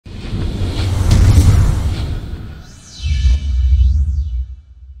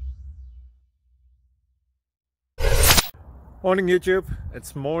Morning YouTube,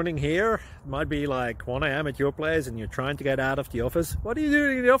 it's morning here. It might be like 1 a.m. at your place and you're trying to get out of the office. What are you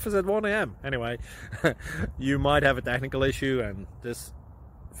doing in the office at 1 a.m? Anyway, you might have a technical issue and this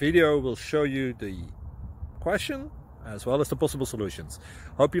video will show you the question as well as the possible solutions.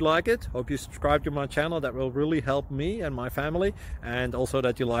 Hope you like it, hope you subscribe to my channel. That will really help me and my family, and also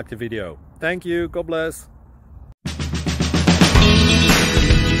that you like the video. Thank you, God bless.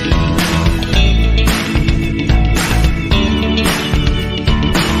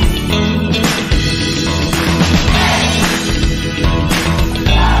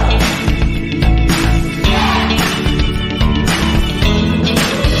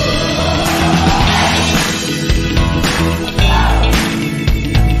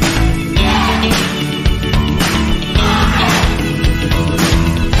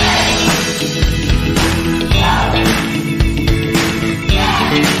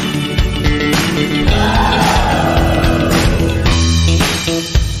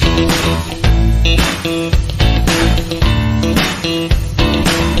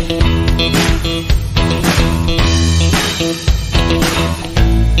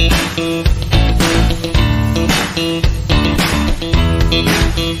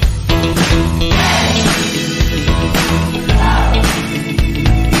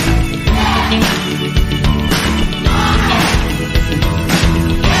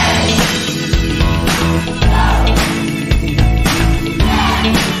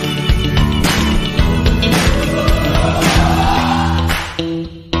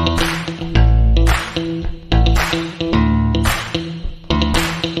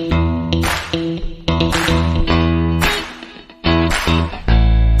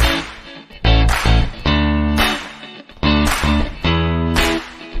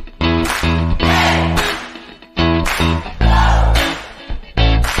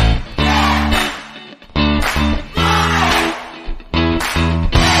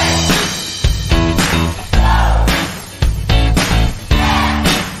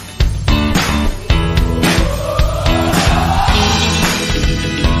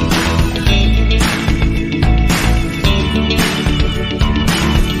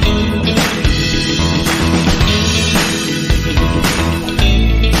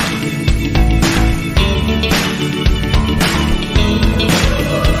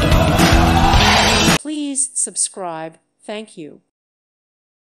 Subscribe. Thank you.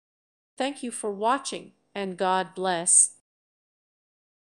 Thank you for watching, and God bless.